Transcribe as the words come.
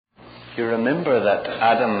You remember that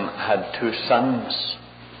Adam had two sons,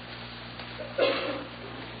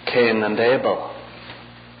 Cain and Abel.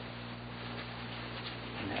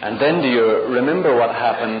 And then do you remember what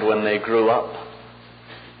happened when they grew up?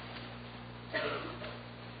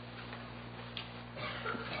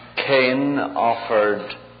 Cain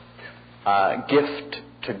offered a gift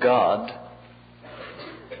to God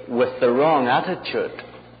with the wrong attitude,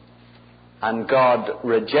 and God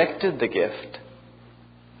rejected the gift.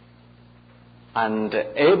 And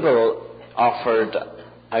Abel offered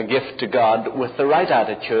a gift to God with the right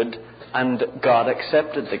attitude, and God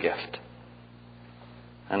accepted the gift.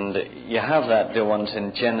 And you have that, dear ones,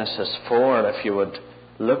 in Genesis 4, if you would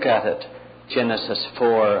look at it. Genesis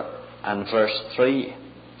 4 and verse 3.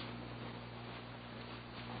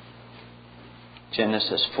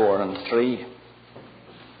 Genesis 4 and 3.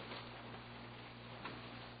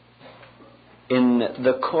 In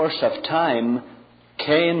the course of time,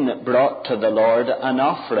 Cain brought to the Lord an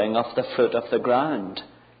offering of the fruit of the ground,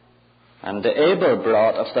 and Abel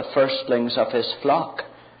brought of the firstlings of his flock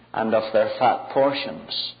and of their fat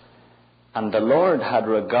portions. And the Lord had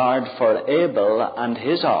regard for Abel and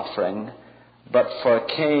his offering, but for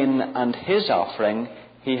Cain and his offering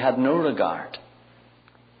he had no regard.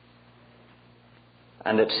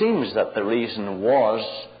 And it seems that the reason was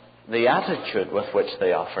the attitude with which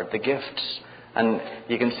they offered the gifts. And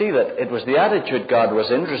you can see that it was the attitude God was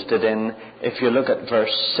interested in if you look at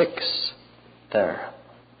verse 6 there.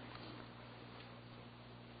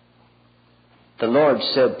 The Lord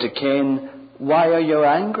said to Cain, "Why are you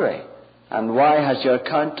angry? And why has your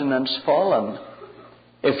countenance fallen?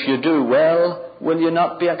 If you do well, will you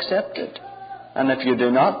not be accepted? And if you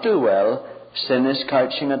do not do well, sin is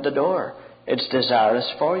crouching at the door. It's desirous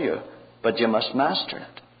for you, but you must master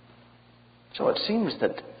it." So it seems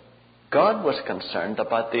that God was concerned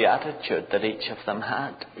about the attitude that each of them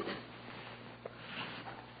had.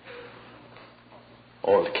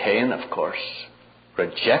 Old Cain, of course,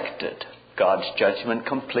 rejected God's judgment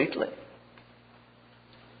completely.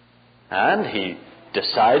 And he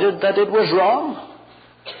decided that it was wrong,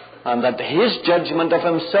 and that his judgment of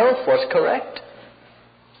himself was correct.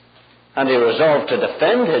 And he resolved to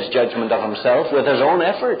defend his judgment of himself with his own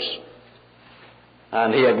efforts.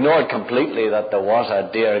 And he ignored completely that there was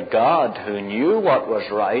a dear God who knew what was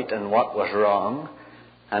right and what was wrong,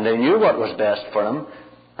 and he knew what was best for him,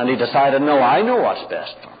 and he decided, no, I know what's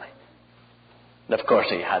best for me. And of course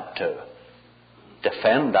he had to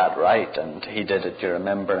defend that right, and he did it, you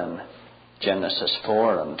remember, in Genesis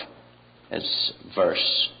 4 and it's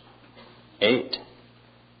verse 8.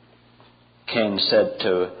 Cain said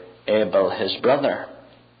to Abel his brother,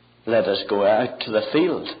 "Let us go out to the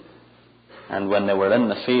field." And when they were in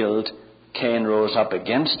the field, Cain rose up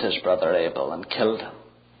against his brother Abel and killed him.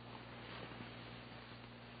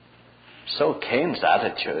 So Cain's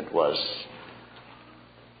attitude was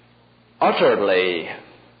utterly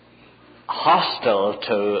hostile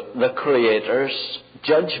to the Creator's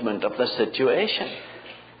judgment of the situation.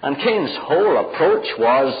 And Cain's whole approach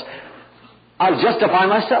was, I'll justify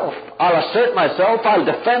myself, I'll assert myself, I'll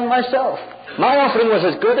defend myself. My offering was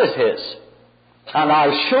as good as his. And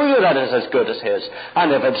I'll show you that it's as good as his.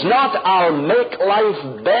 And if it's not, I'll make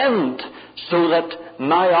life bend so that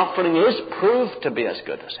my offering is proved to be as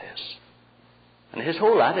good as his. And his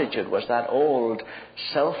whole attitude was that old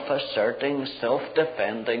self-asserting,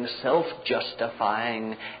 self-defending,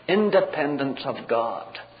 self-justifying independence of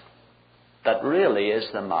God that really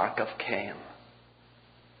is the mark of Cain.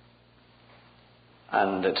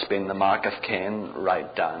 And it's been the mark of Cain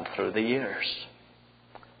right down through the years.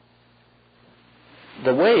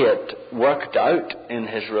 The way it worked out in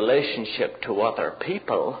his relationship to other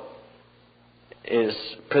people is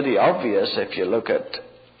pretty obvious if you look at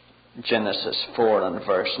Genesis 4 and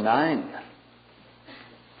verse 9.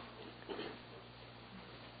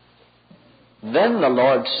 Then the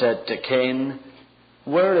Lord said to Cain,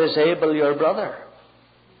 "Where is Abel your brother?"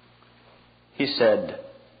 He said,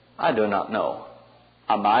 "I do not know.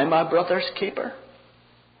 Am I my brother's keeper?"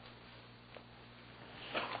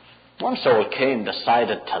 Once old Cain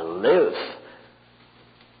decided to live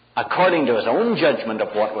according to his own judgment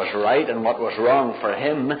of what was right and what was wrong for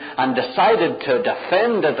him, and decided to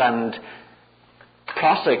defend it and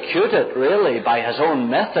prosecute it really by his own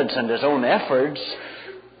methods and his own efforts,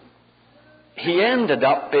 he ended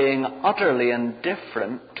up being utterly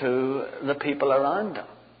indifferent to the people around him.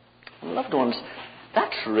 And loved ones,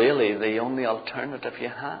 that's really the only alternative you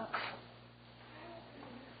have.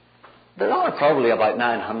 There are probably about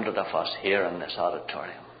 900 of us here in this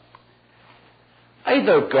auditorium.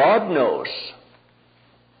 Either God knows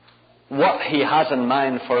what He has in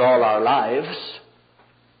mind for all our lives,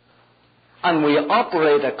 and we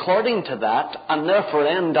operate according to that, and therefore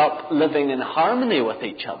end up living in harmony with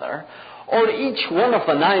each other, or each one of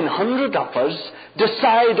the 900 of us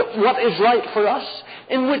decide what is right for us,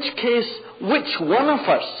 in which case, which one of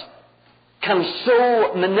us can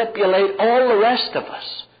so manipulate all the rest of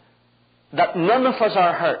us that none of us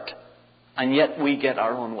are hurt, and yet we get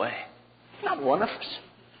our own way? Not one of us.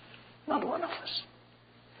 Not one of us.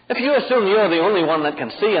 If you assume you're the only one that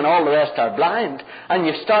can see and all the rest are blind, and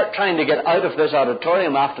you start trying to get out of this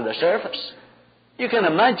auditorium after the service, you can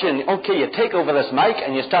imagine, okay, you take over this mic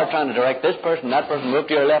and you start trying to direct this person, that person, move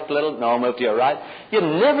to your left a little, no, move to your right. You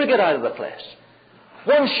never get out of the place.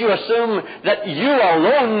 Once you assume that you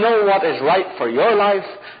alone know what is right for your life,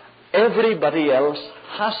 everybody else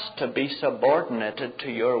has to be subordinated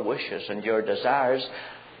to your wishes and your desires,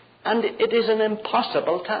 and it is an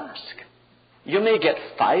impossible task. You may get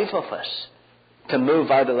 5 of us to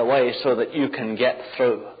move out of the way so that you can get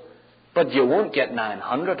through. But you won't get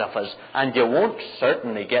 900 of us, and you won't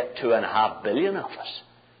certainly get 2.5 billion of us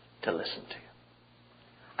to listen to you.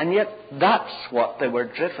 And yet that's what they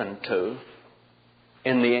were driven to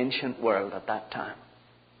in the ancient world at that time.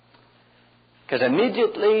 Because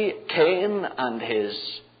immediately Cain and his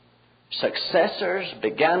successors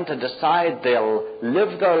began to decide they'll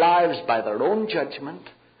live their lives by their own judgment.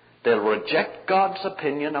 They'll reject God's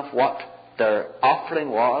opinion of what their offering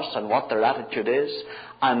was and what their attitude is,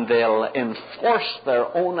 and they'll enforce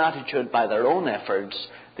their own attitude by their own efforts.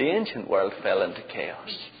 The ancient world fell into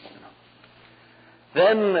chaos.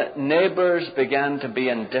 Then neighbors began to be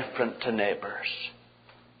indifferent to neighbors.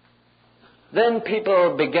 Then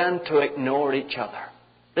people began to ignore each other.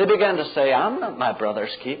 They began to say, I'm not my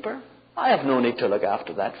brother's keeper. I have no need to look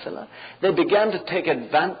after that fella. They began to take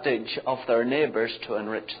advantage of their neighbors to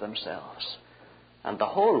enrich themselves. And the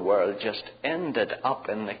whole world just ended up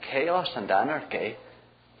in the chaos and anarchy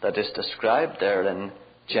that is described there in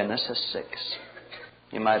Genesis 6.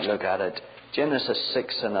 You might look at it, Genesis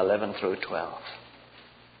 6 and 11 through 12.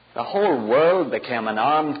 The whole world became an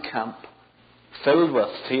armed camp filled with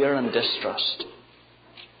fear and distrust,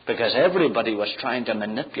 because everybody was trying to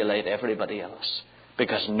manipulate everybody else,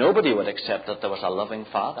 because nobody would accept that there was a loving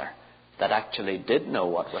Father that actually did know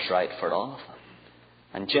what was right for all of them.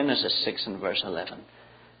 And Genesis 6 and verse 11.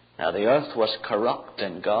 Now the earth was corrupt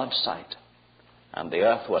in God's sight, and the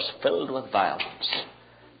earth was filled with violence.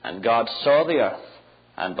 And God saw the earth,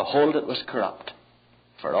 and behold, it was corrupt,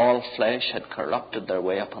 for all flesh had corrupted their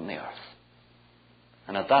way upon the earth.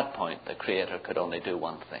 And at that point, the Creator could only do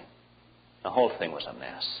one thing. The whole thing was a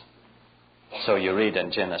mess. So you read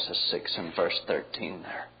in Genesis 6 and verse 13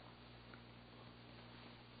 there.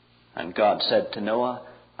 And God said to Noah,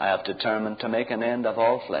 I have determined to make an end of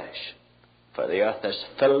all flesh, for the earth is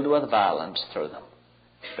filled with violence through them.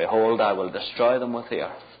 Behold, I will destroy them with the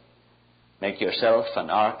earth. Make yourself an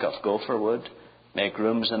ark of gopher wood. Make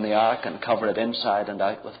rooms in the ark and cover it inside and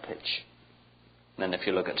out with pitch. And then if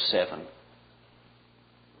you look at 7,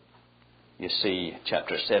 you see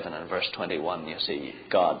chapter 7 and verse 21, you see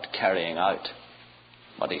God carrying out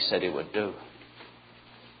what He said He would do.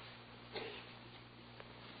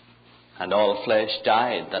 And all flesh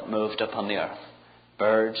died that moved upon the earth,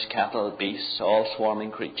 birds, cattle, beasts, all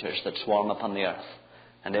swarming creatures that swarm upon the earth,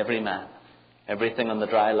 and every man, everything on the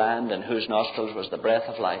dry land in whose nostrils was the breath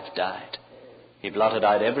of life, died. He blotted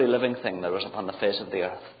out every living thing that was upon the face of the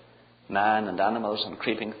earth, man and animals and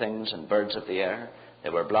creeping things and birds of the air. They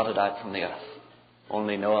were blotted out from the earth.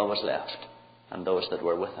 Only Noah was left, and those that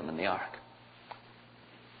were with him in the ark.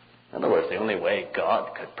 In other words, the only way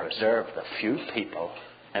God could preserve the few people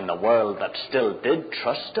in the world that still did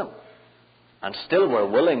trust Him and still were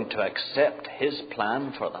willing to accept His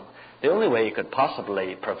plan for them, the only way He could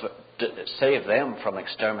possibly save them from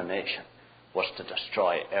extermination was to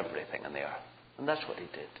destroy everything in the earth. And that's what He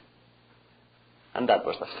did. And that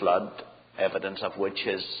was the flood, evidence of which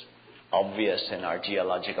is obvious in our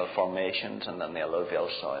geological formations and in the alluvial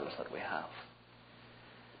soils that we have.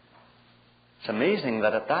 It's amazing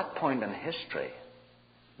that at that point in history,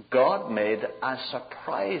 God made a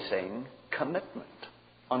surprising commitment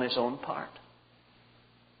on His own part.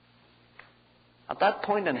 At that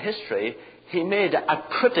point in history, He made a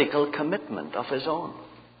critical commitment of His own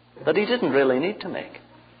that He didn't really need to make.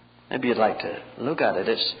 Maybe you'd like to look at it.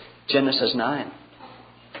 It's Genesis 9,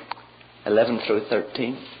 11 through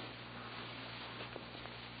 13.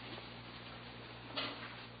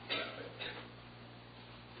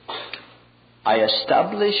 I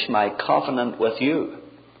establish my covenant with you,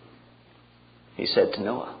 He said to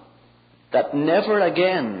Noah, that never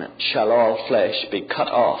again shall all flesh be cut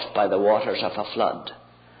off by the waters of a flood,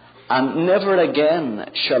 and never again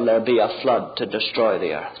shall there be a flood to destroy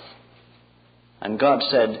the earth. And God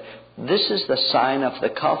said, "This is the sign of the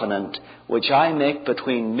covenant which I make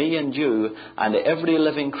between me and you and every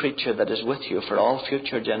living creature that is with you for all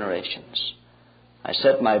future generations. I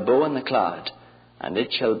set my bow in the cloud, and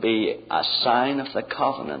it shall be a sign of the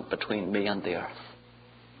covenant between me and the earth."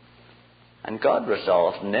 And God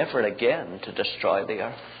resolved never again to destroy the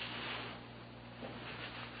earth.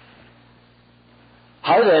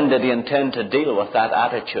 How then did he intend to deal with that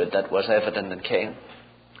attitude that was evident in Cain?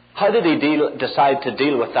 How did he decide to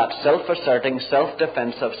deal with that self-asserting,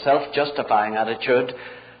 self-defensive, self-justifying attitude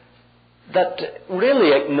that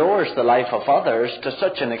really ignores the life of others to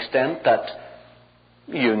such an extent that,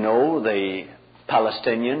 the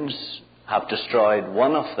Palestinians have destroyed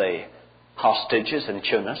one of the hostages in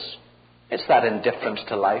Tunis? It's that indifference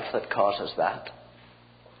to life that causes that.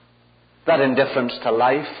 That indifference to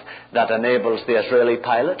life that enables the Israeli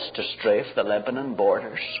pilots to strafe the Lebanon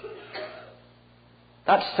borders.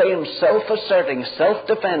 That same self-asserting,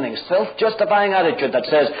 self-defending, self-justifying attitude that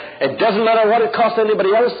says, it doesn't matter what it costs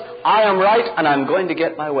anybody else, I am right and I'm going to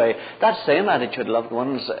get my way. That same attitude, loved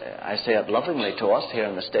ones, I say it lovingly to us here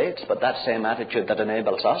in the States, but that same attitude that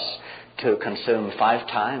enables us to consume 5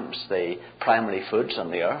 times the primary foods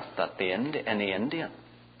on the earth that any Indian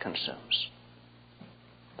consumes.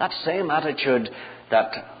 That same attitude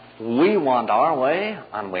that we want our way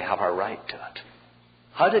and we have a right to it.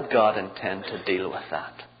 How did God intend to deal with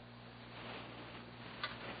that?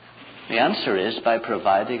 The answer is by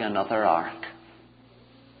providing another ark.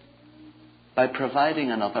 By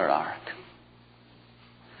providing another ark.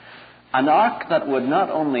 An ark that would not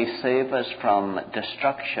only save us from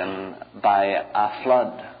destruction by a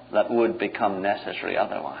flood that would become necessary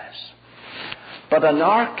otherwise, but an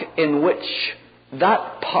ark in which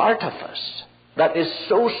that part of us that is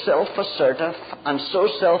so self-assertive and so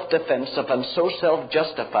self-defensive and so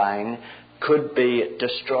self-justifying could be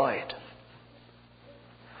destroyed.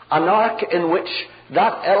 An ark in which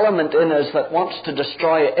that element in us that wants to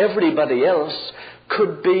destroy everybody else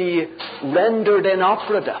could be rendered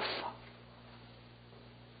inoperative,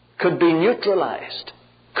 could be neutralized,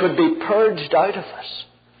 could be purged out of us,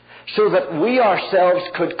 so that we ourselves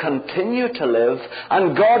could continue to live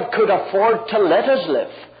and God could afford to let us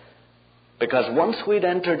live. Because once we'd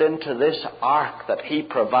entered into this ark that He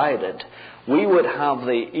provided, we would have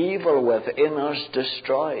the evil within us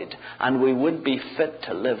destroyed, and we would be fit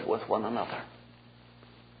to live with one another.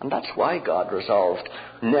 And that's why God resolved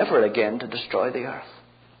never again to destroy the earth.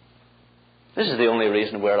 This is the only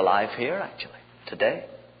reason we're alive here, actually, today.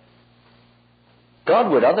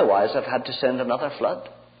 God would otherwise have had to send another flood,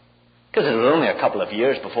 because it was only a couple of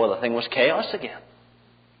years before the thing was chaos again.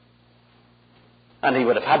 And He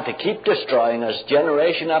would have had to keep destroying us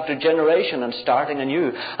generation after generation and starting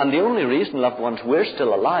anew. And the only reason, loved ones, we're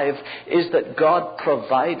still alive is that God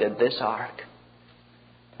provided this ark.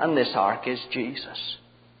 And this ark is Jesus.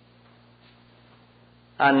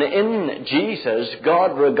 And in Jesus,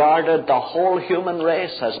 God regarded the whole human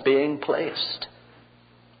race as being placed.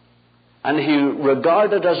 And He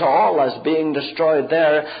regarded us all as being destroyed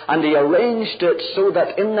there, and He arranged it so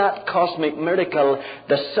that in that cosmic miracle,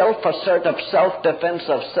 the self-assertive,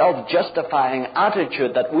 self-defensive, self-justifying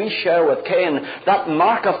attitude that we share with Cain, that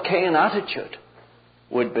mark of Cain attitude,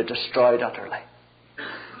 would be destroyed utterly.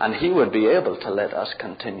 And He would be able to let us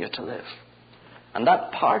continue to live. And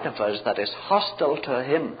that part of us that is hostile to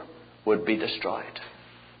Him would be destroyed.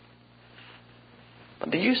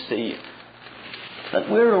 But do you see that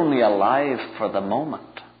we're only alive for the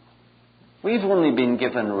moment? We've only been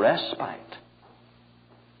given respite.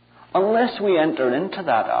 Unless we enter into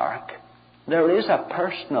that ark, there is a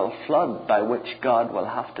personal flood by which God will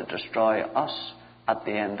have to destroy us at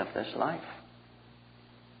the end of this life.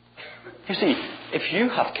 You see, if you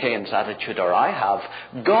have Cain's attitude or I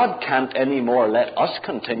have, God can't anymore let us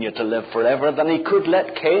continue to live forever than He could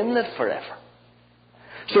let Cain live forever.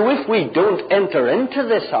 So if we don't enter into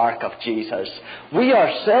this ark of Jesus, we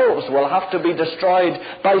ourselves will have to be destroyed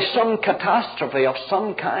by some catastrophe of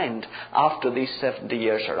some kind after these 70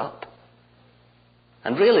 years are up.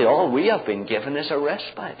 And really all we have been given is a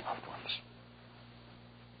respite, loved ones.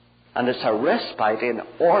 And it's a respite in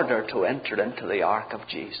order to enter into the ark of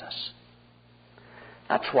Jesus.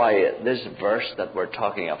 That's why this verse that we're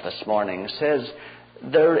talking of this morning says,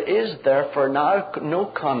 "There is therefore now no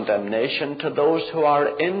condemnation to those who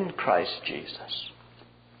are in Christ Jesus."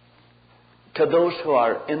 To those who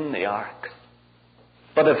are in the ark.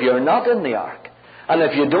 But if you're not in the ark, and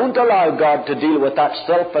if you don't allow God to deal with that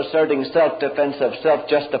self-asserting, self-defensive,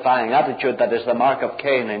 self-justifying attitude that is the mark of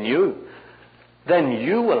Cain in you, then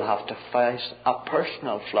you will have to face a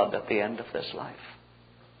personal flood at the end of this life.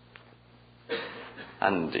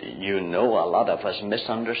 And you know a lot of us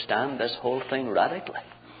misunderstand this whole thing radically.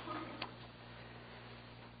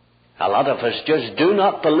 A lot of us just do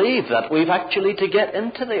not believe that we've actually to get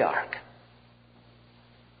into the ark.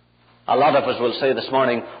 A lot of us will say this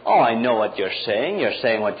morning, oh, I know what you're saying. You're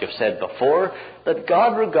saying what you've said before, that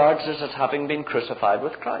God regards us as having been crucified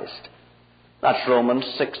with Christ. That's Romans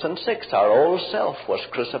 6:6. Our old self was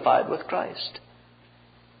crucified with Christ.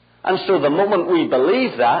 And so the moment we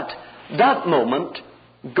believe that moment,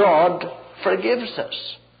 God forgives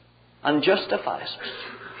us and justifies us.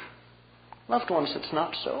 Loved ones, it's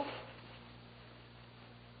not so.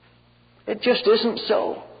 It just isn't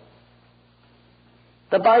so.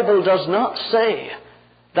 The Bible does not say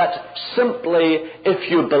that simply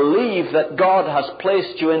if you believe that God has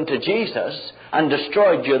placed you into Jesus and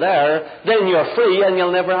destroyed you there, then you're free and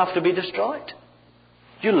you'll never have to be destroyed.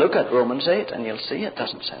 You look at Romans 8 and you'll see it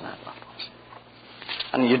doesn't say that, loved ones.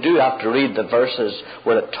 And you do have to read the verses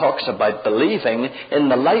where it talks about believing in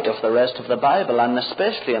the light of the rest of the Bible, and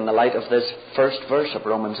especially in the light of this first verse of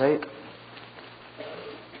Romans 8.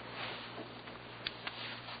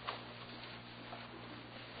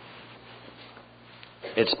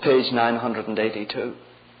 It's page 982.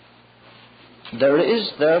 There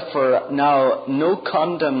is therefore now no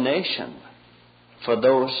condemnation for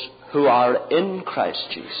those who are in Christ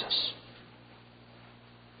Jesus.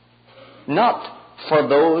 Not for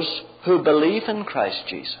those who believe in Christ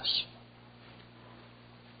Jesus.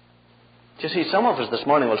 You see, some of us this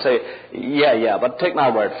morning will say, yeah, but take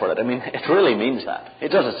my word for it. I mean, it really means that. It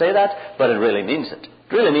doesn't say that, but it really means it.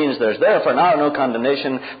 It really means there's therefore now no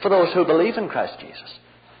condemnation for those who believe in Christ Jesus.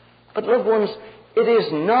 But, loved ones, it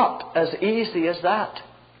is not as easy as that.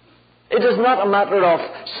 It is not a matter of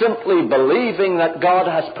simply believing that God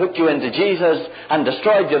has put you into Jesus and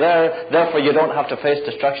destroyed you there, therefore you don't have to face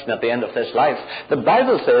destruction at the end of this life. The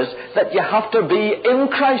Bible says that you have to be in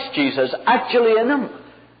Christ Jesus, actually in Him.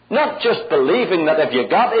 Not just believing that if you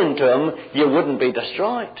got into Him, you wouldn't be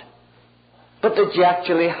destroyed. But that you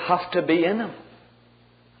actually have to be in Him.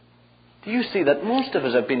 Do you see that most of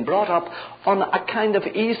us have been brought up on a kind of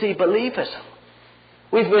easy believism?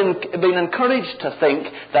 We've been encouraged to think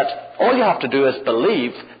that all you have to do is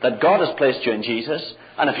believe that God has placed you in Jesus,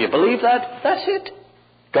 and if you believe that, that's it.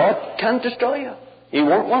 God can't destroy you. He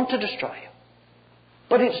won't want to destroy you.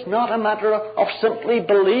 But it's not a matter of simply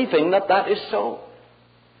believing that that is so.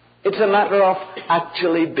 It's a matter of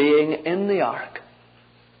actually being in the ark.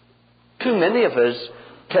 Too many of us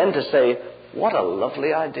tend to say, what a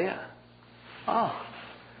lovely idea.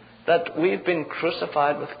 That we've been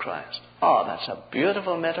crucified with Christ. That's a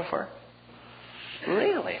beautiful metaphor.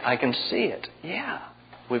 Really, I can see it. Yeah,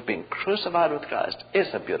 we've been crucified with Christ.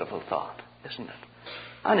 It's a beautiful thought, isn't it?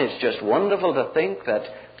 And it's just wonderful to think that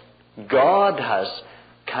God has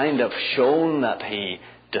kind of shown that He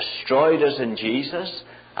destroyed us in Jesus,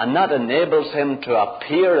 and that enables Him to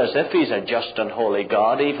appear as if He's a just and holy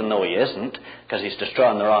God, even though He isn't, because He's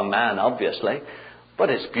destroying the wrong man, obviously. But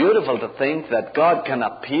it's beautiful to think that God can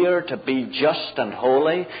appear to be just and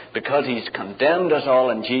holy because He's condemned us all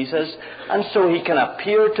in Jesus, and so He can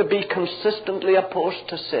appear to be consistently opposed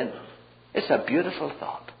to sin. It's a beautiful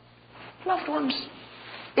thought. Loved ones,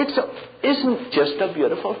 it isn't just a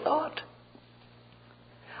beautiful thought.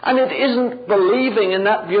 And it isn't believing in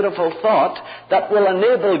that beautiful thought that will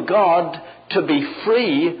enable God to be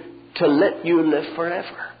free to let you live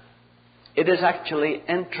forever. It is actually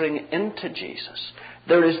entering into Jesus.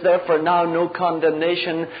 There is therefore now no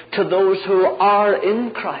condemnation to those who are in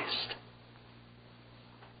Christ.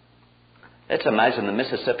 Let's imagine the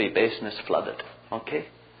Mississippi basin is flooded, okay?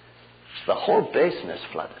 The whole basin is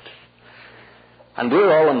flooded. And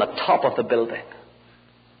we're all on the top of the building.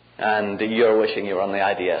 And you're wishing you were on the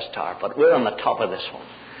IDS tower, but we're on the top of this one.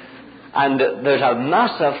 And there's a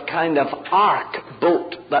massive kind of ark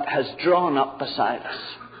boat that has drawn up beside us.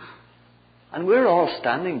 And we're all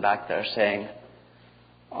standing back there saying,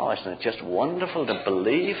 isn't it just wonderful to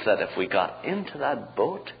believe that if we got into that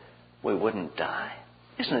boat, we wouldn't die?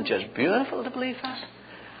 Isn't it just beautiful to believe that?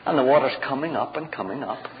 And the water's coming up and coming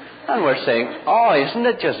up. And we're saying, isn't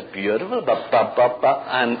it just beautiful?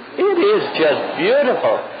 And it is just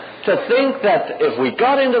beautiful to think that if we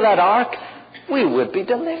got into that ark, we would be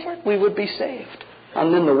delivered. We would be saved.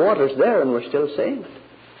 And then the water's there and we're still saved.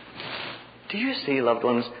 Do you see, loved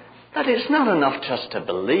ones, that it's not enough just to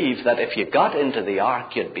believe that if you got into the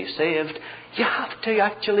ark you'd be saved. You have to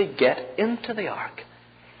actually get into the ark.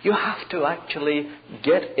 You have to actually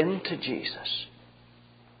get into Jesus.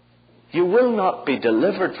 You will not be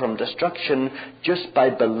delivered from destruction just by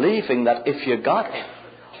believing that if you got in.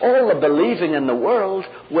 All the believing in the world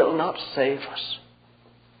will not save us.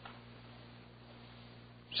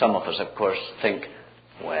 Some of us, of course, think,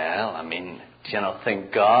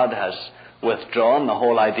 think God has withdrawn the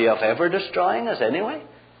whole idea of ever destroying us anyway?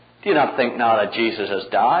 Do you not think now that Jesus has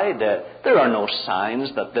died, there are no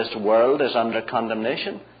signs that this world is under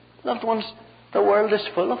condemnation? Loved ones, the world is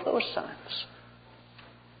full of those signs.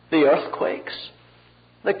 The earthquakes,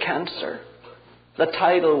 the cancer, the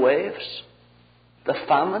tidal waves, the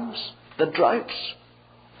famines, the droughts.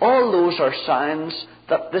 All those are signs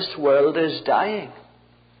that this world is dying.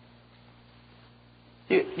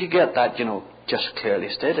 You get that, just clearly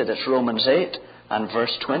stated. It's Romans 8 and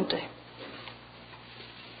verse 20.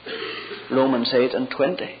 Romans 8 and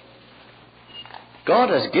 20. God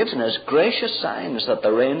has given us gracious signs that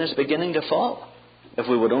the rain is beginning to fall, if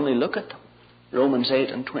we would only look at them. Romans 8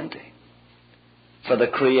 and 20. For the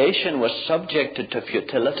creation was subjected to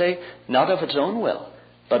futility, not of its own will,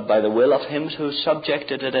 but by the will of him who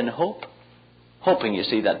subjected it in hope. Hoping, you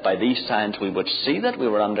see, that by these signs we would see that we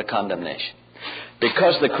were under condemnation.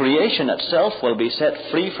 Because the creation itself will be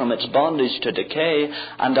set free from its bondage to decay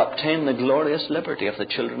and obtain the glorious liberty of the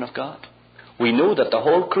children of God. We know that the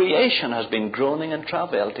whole creation has been groaning in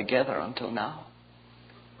travail together until now.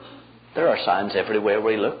 There are signs everywhere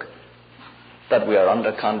we look that we are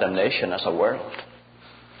under condemnation as a world.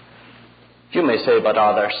 You may say, but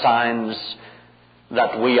are there signs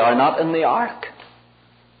that we are not in the ark?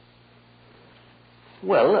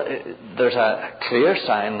 Well, there's a clear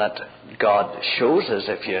sign that God shows us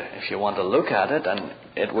if you want to look at it, and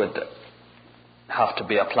it would have to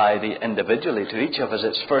be applied individually to each of us.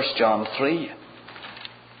 It's 1 John 3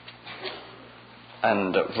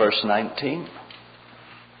 and verse 19.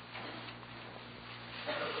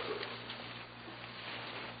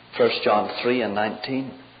 First John 3 and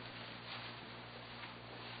 19.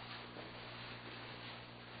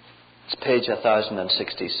 It's page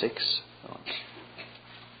 1066.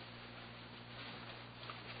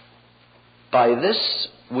 By this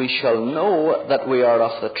we shall know that we are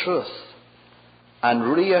of the truth,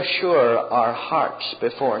 and reassure our hearts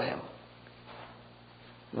before him.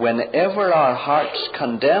 Whenever our hearts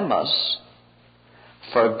condemn us,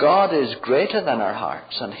 for God is greater than our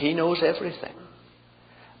hearts, and he knows everything.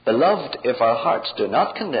 Beloved, if our hearts do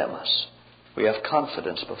not condemn us, we have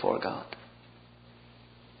confidence before God.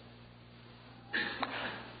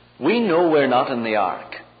 We know we're not in the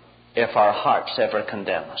ark if our hearts ever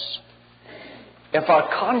condemn us. If our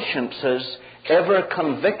consciences ever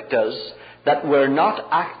convict us that we're not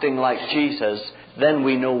acting like Jesus, then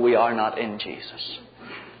we know we are not in Jesus.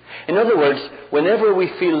 In other words, whenever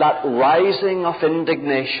we feel that rising of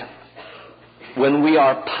indignation, when we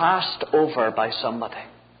are passed over by somebody,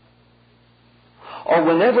 or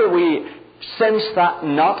whenever we sense that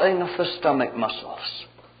knotting of the stomach muscles,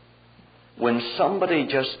 when somebody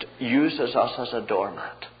just uses us as a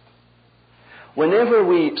doormat, whenever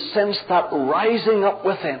we sense that rising up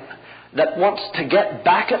within that wants to get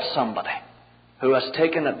back at somebody who has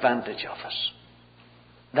taken advantage of us,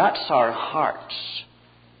 that's our hearts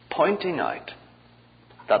pointing out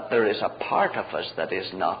that there is a part of us that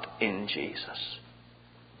is not in Jesus.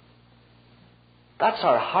 That's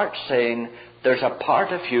our heart saying, there's a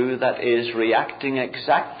part of you that is reacting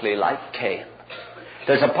exactly like Cain.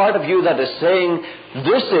 There's a part of you that is saying,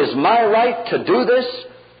 this is my right to do this,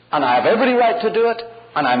 and I have every right to do it,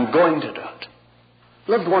 and I'm going to do it.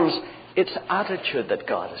 Loved ones, it's attitude that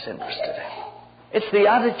God is interested in. It's the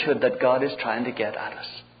attitude that God is trying to get at us.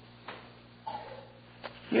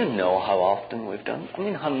 You know how often we've done.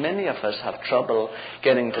 How many of us have trouble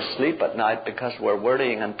getting to sleep at night because we're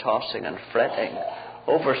worrying and tossing and fretting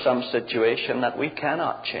over some situation that we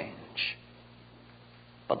cannot change.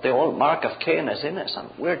 But the old mark of Cain is in us, and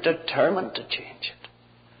we're determined to change it.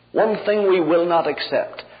 One thing we will not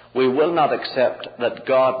accept. We will not accept that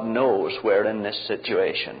God knows we're in this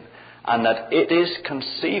situation and that it is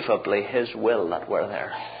conceivably his will that we're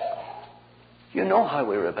there. You know how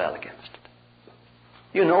we rebel against it.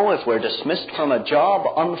 You know if we're dismissed from a job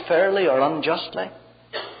unfairly or unjustly.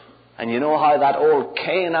 And you know how that old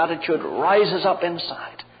Cain attitude rises up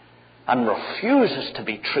inside and refuses to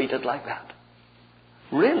be treated like that.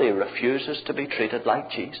 Really refuses to be treated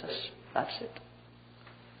like Jesus. That's it.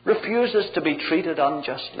 Refuses to be treated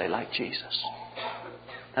unjustly like Jesus.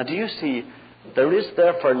 Now do you see, there is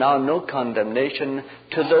therefore now no condemnation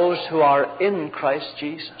to those who are in Christ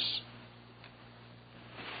Jesus.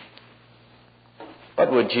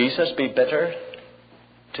 But would Jesus be bitter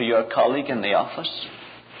to your colleague in the office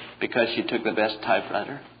because you took the best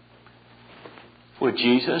typewriter? Would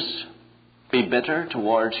Jesus be bitter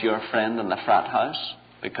towards your friend in the frat house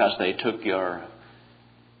because they took your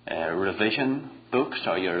revision books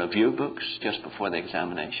or your review books just before the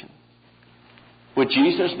examination? Would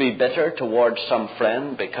Jesus be bitter towards some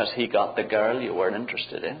friend because he got the girl you weren't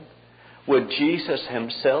interested in? Would Jesus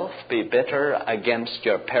himself be bitter against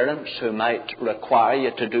your parents who might require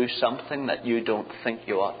you to do something that you don't think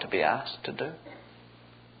you ought to be asked to do?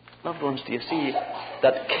 Loved ones, do you see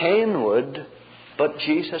that Cain would, but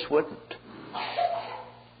Jesus wouldn't?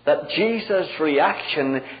 That Jesus'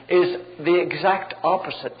 reaction is the exact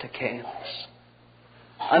opposite to Cain's.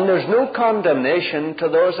 And there's no condemnation to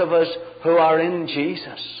those of us who are in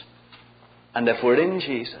Jesus. And if we're in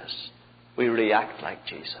Jesus, we react like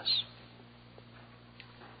Jesus.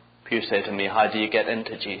 If you say to me, how do you get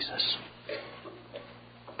into Jesus?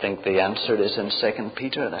 I think the answer is in 2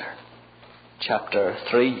 Peter there, chapter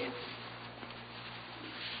 3.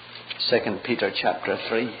 2 Peter chapter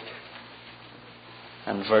 3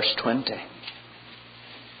 and verse 20.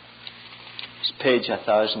 It's page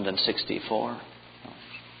 1064.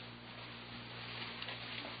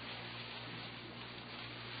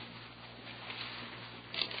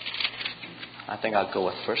 I think I'll go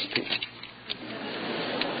with 1 Peter.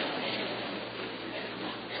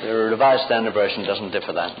 The Revised Standard Version doesn't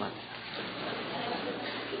differ that much.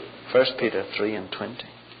 1 Peter 3 and 20.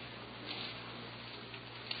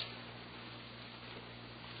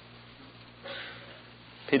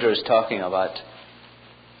 Peter is talking about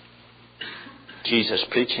Jesus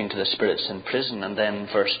preaching to the spirits in prison, and then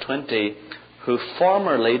verse 20, who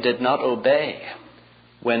formerly did not obey,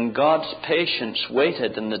 when God's patience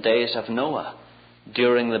waited in the days of Noah,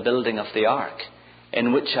 during the building of the ark,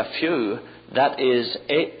 in which a few, that is,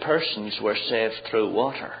 8 persons, were saved through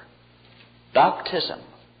water. Baptism,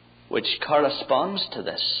 which corresponds to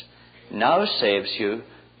this, now saves you,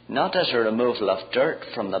 not as a removal of dirt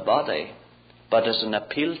from the body, but as an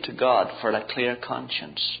appeal to God for a clear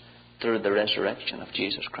conscience through the resurrection of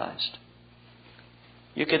Jesus Christ.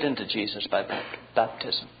 You get into Jesus by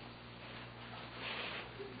baptism.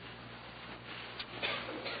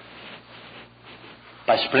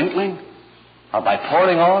 By sprinkling, or by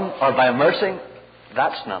pouring on, or by immersing,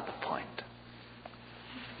 that's not the point.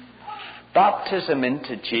 Baptism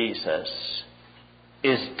into Jesus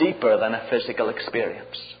is deeper than a physical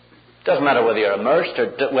experience. Doesn't matter whether you're immersed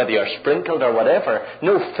or whether you're sprinkled or whatever.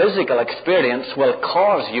 No physical experience will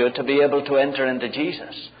cause you to be able to enter into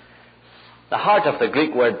Jesus. The heart of the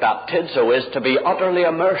Greek word baptizo is to be utterly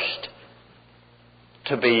immersed,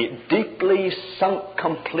 to be deeply sunk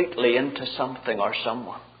completely into something or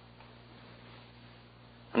someone.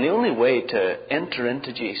 And the only way to enter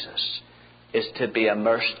into Jesus is to be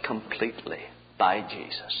immersed completely by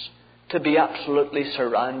Jesus, to be absolutely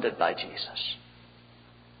surrounded by Jesus.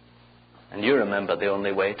 And you remember the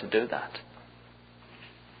only way to do that.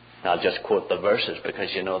 I'll just quote the verses because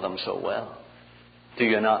you know them so well. Do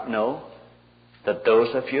you not know that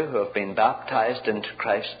those of you who have been baptized into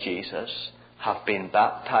Christ Jesus have been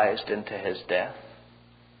baptized into his death?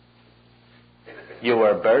 You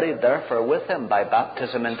were buried therefore with him by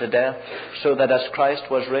baptism into death, so that as Christ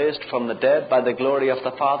was raised from the dead by the glory of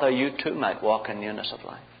the Father, you too might walk in newness of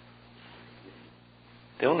life.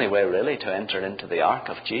 The only way really to enter into the ark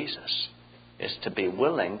of Jesus is to be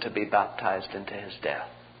willing to be baptized into his death.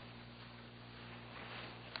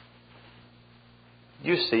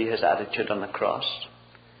 You see his attitude on the cross.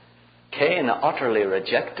 Cain utterly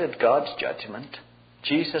rejected God's judgment.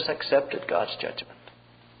 Jesus accepted God's judgment.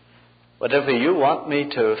 Whatever you want me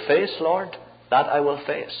to face, Lord, that I will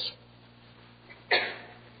face.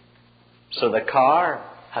 So the car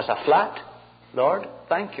has a flat. Lord,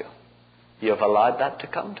 thank you. You have allowed that to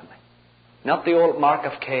come to me. Not the old mark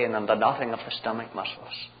of Cain and the knotting of the stomach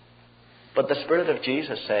muscles, but the Spirit of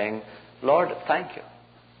Jesus saying, Lord, thank you.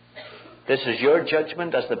 This is your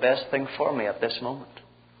judgment as the best thing for me at this moment.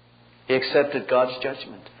 He accepted God's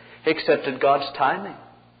judgment. He accepted God's timing.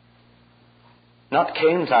 Not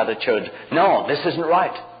Cain's attitude. No, this isn't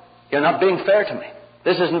right. You're not being fair to me.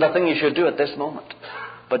 This isn't the thing you should do at this moment.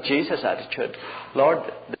 But Jesus' attitude, Lord,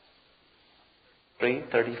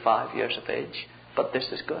 35 years of age, but this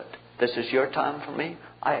is good. This is your time for me.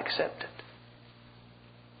 I accept it.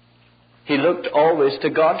 He looked always to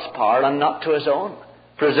God's power and not to his own.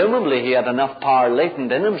 Presumably he had enough power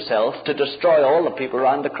latent in himself to destroy all the people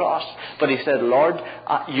around the cross. But he said, Lord,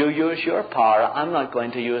 you use your power. I'm not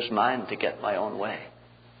going to use mine to get my own way.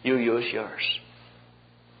 You use yours.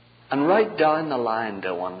 And right down the line,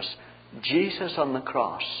 dear ones, Jesus on the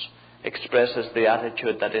cross expresses the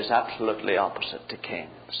attitude that is absolutely opposite to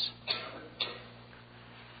Cain's.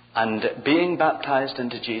 And being baptized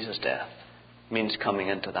into Jesus' death means coming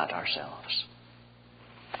into that ourselves.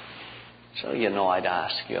 So, I'd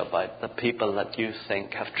ask you about the people that you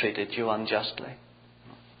think have treated you unjustly.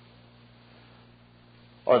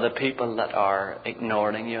 Or the people that are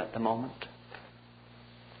ignoring you at the moment?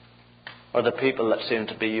 Or the people that seem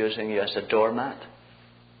to be using you as a doormat?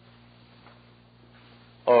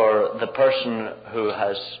 Or the person who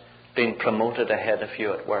has been promoted ahead of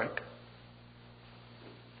you at work?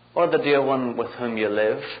 Or the dear one with whom you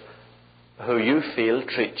live, who you feel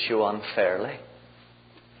treats you unfairly?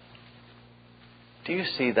 Do you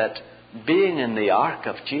see that being in the ark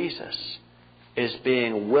of Jesus is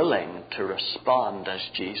being willing to respond as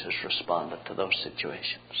Jesus responded to those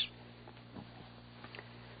situations?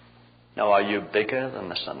 Now, are you bigger than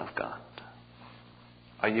the Son of God?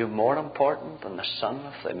 Are you more important than the Son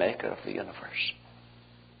of the Maker of the universe?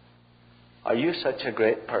 Are you such a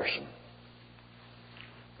great person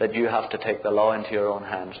that you have to take the law into your own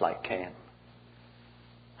hands like Cain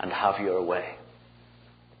and have your way?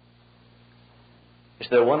 Is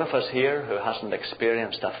there one of us here who hasn't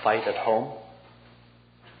experienced a fight at home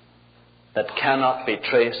that cannot be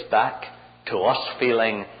traced back to us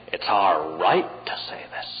feeling it's our right to say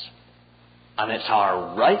this and it's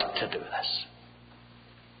our right to do this?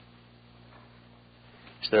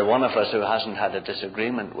 Is there one of us who hasn't had a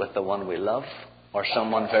disagreement with the one we love or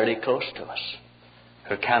someone very close to us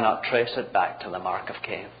who cannot trace it back to the mark of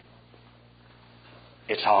Cain?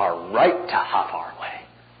 It's our right to have our way,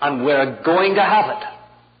 and we're going to have it.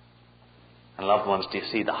 And loved ones, do you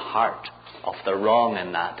see the heart of the wrong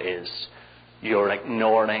in that is you're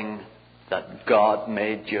ignoring that God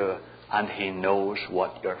made you and He knows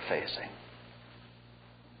what you're facing.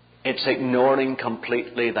 It's ignoring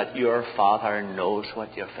completely that your Father knows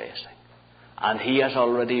what you're facing. And He has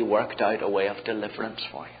already worked out a way of deliverance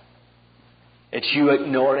for you. It's you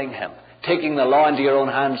ignoring Him, taking the law into your own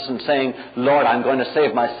hands and saying, Lord, I'm going to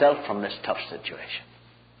save myself from this tough situation.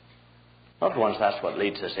 Loved ones, that's what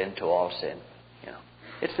leads us into all sin. You know,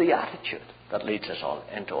 it's the attitude that leads us all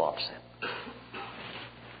into all sin.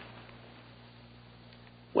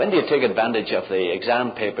 When do you take advantage of the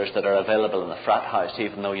exam papers that are available in the frat house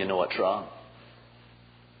even though you know it's wrong?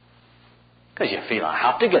 Because you feel, I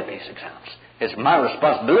have to get these exams. It's my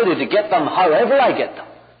responsibility to get them however I get them.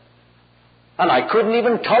 And I couldn't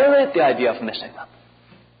even tolerate the idea of missing them.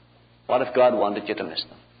 What if God wanted you to miss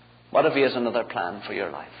them? What if He has another plan for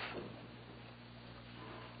your life?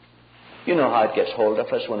 You know how it gets hold of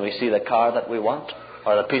us when we see the car that we want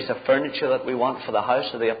or the piece of furniture that we want for the house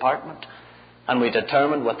or the apartment. And we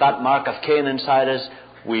determine with that mark of Cain inside us,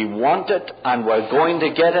 we want it and we're going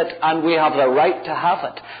to get it and we have the right to have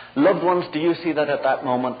it. Loved ones, do you see that at that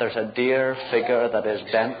moment there's a dear figure that is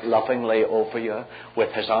bent lovingly over you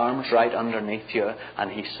with his arms right underneath you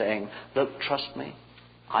and he's saying, look, trust me.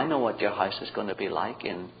 I know what your house is going to be like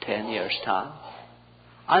in 10 years' time.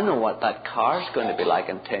 I know what that car is going to be like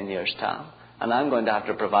in 10 years' time. And I'm going to have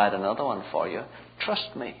to provide another one for you.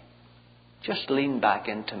 Trust me. Just lean back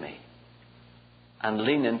into me. And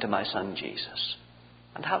lean into my Son Jesus.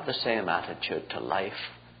 And have the same attitude to life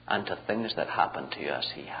and to things that happen to you as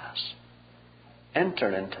He has.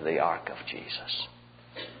 Enter into the ark of Jesus.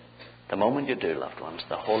 The moment you do, loved ones,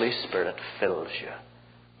 the Holy Spirit fills you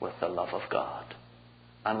with the love of God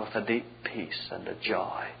and with a deep peace and a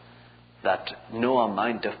joy that no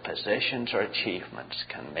amount of possessions or achievements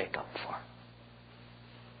can make up for.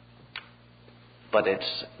 But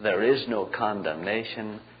there is no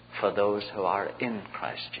condemnation for those who are in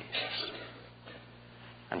Christ Jesus.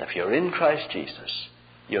 And if you're in Christ Jesus,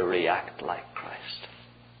 you react like Christ.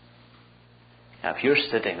 Now, if you're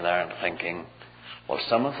sitting there and thinking, well,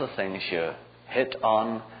 some of the things you hit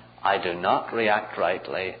on, I do not react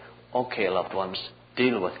rightly. Okay, loved ones,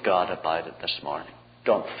 deal with God about it this morning.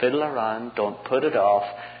 Don't fiddle around. Don't put it off.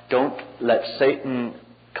 Don't let Satan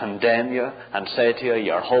condemn you and say to you,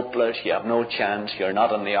 you're hopeless, you have no chance, you're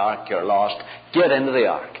not in the ark, you're lost. Get into the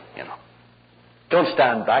ark, you know. Don't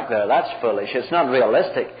stand back there. That's foolish. It's not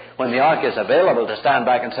realistic when the ark is available to stand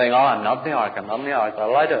back and saying, oh, I'm not in the ark, I'm not in the ark.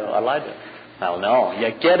 I'll lie to it. Well, no. You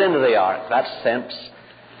get into the ark. That's sense.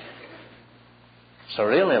 So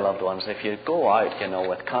really, loved ones, if you go out, you know,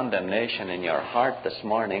 with condemnation in your heart this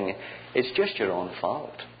morning, it's just your own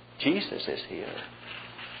fault. Jesus is here.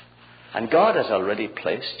 And God has already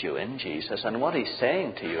placed you in Jesus. And what He's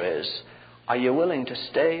saying to you is, are you willing to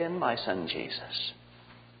stay in my Son Jesus?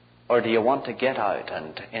 Or do you want to get out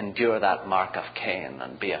and endure that mark of Cain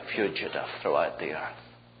and be a fugitive throughout the earth?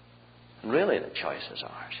 And really the choice is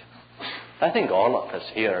ours. You know. I think all of us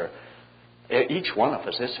here, each one of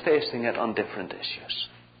us is facing it on different issues.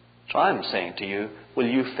 So I'm saying to you, will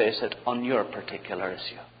you face it on your particular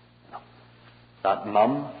issue? You know, that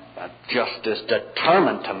mum that just is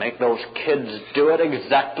determined to make those kids do it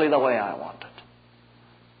exactly the way I want it.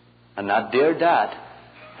 And that dear dad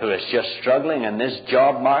who is just struggling in this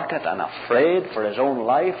job market and afraid for his own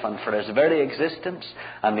life and for his very existence,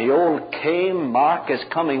 and the old Cain Mark is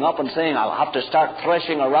coming up and saying, I'll have to start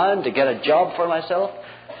threshing around to get a job for myself,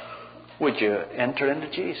 would you enter into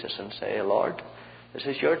Jesus and say, Lord, this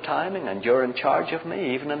is your timing and you're in charge of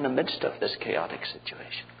me, even in the midst of this chaotic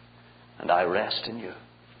situation, and I rest in you.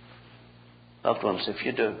 Loved ones, if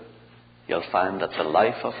you do, you'll find that the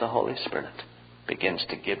life of the Holy Spirit begins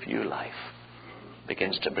to give you life,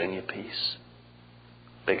 begins to bring you peace.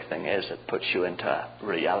 Big thing is, it puts you into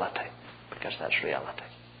reality, because that's reality.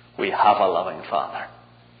 We have a loving Father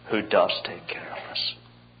who does take care of us,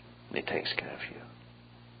 and He takes care of you.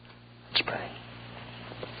 Let's pray.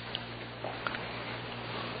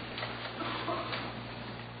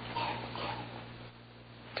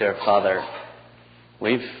 Dear Father,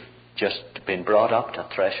 we've just been brought up to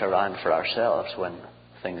thresh around for ourselves when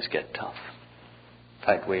things get tough. In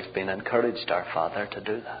fact, we've been encouraged, our Father, to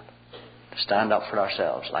do that, to stand up for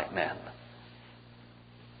ourselves like men.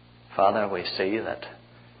 Father, we see that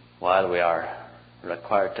while we are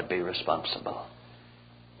required to be responsible,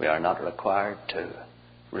 we are not required to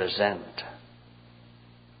resent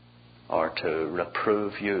or to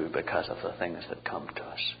reprove you because of the things that come to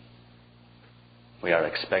us. We are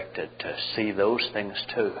expected to see those things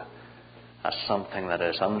too as something that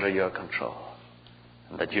is under your control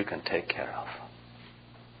and that you can take care of.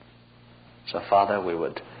 So, Father, we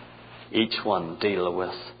would each one deal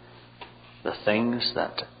with the things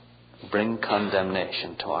that bring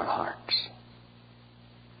condemnation to our hearts,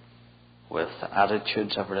 with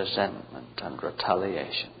attitudes of resentment and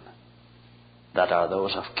retaliation that are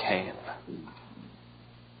those of Cain,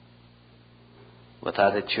 with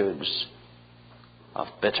attitudes of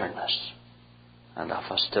bitterness and of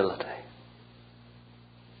hostility,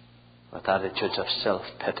 with attitudes of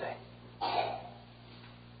self-pity.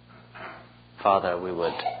 Father, we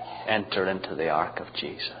would enter into the ark of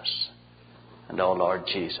Jesus. And, oh Lord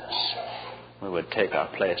Jesus, we would take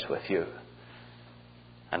our place with you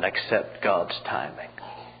and accept God's timing,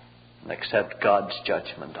 and accept God's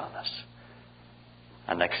judgment on us,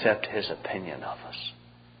 and accept His opinion of us,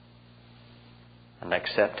 and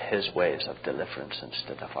accept His ways of deliverance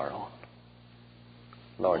instead of our own.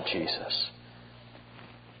 Lord Jesus,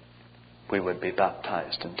 we would be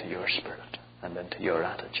baptized into your Spirit and into your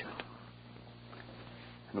attitude.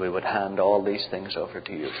 And we would hand all these things over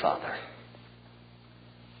to you, Father,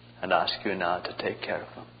 and ask you now to take care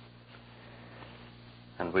of them.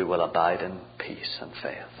 And we will abide in peace and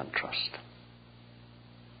faith and trust,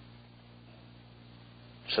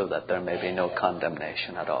 so that there may be no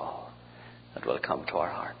condemnation at all that will come to our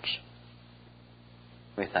hearts.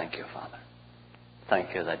 We thank you, Father.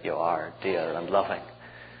 Thank you that you are dear and loving,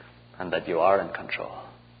 and that you are in control,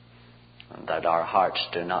 and that our hearts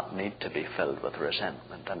do not need to be filled with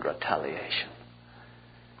resentment and retaliation.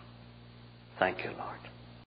 Thank you, Lord.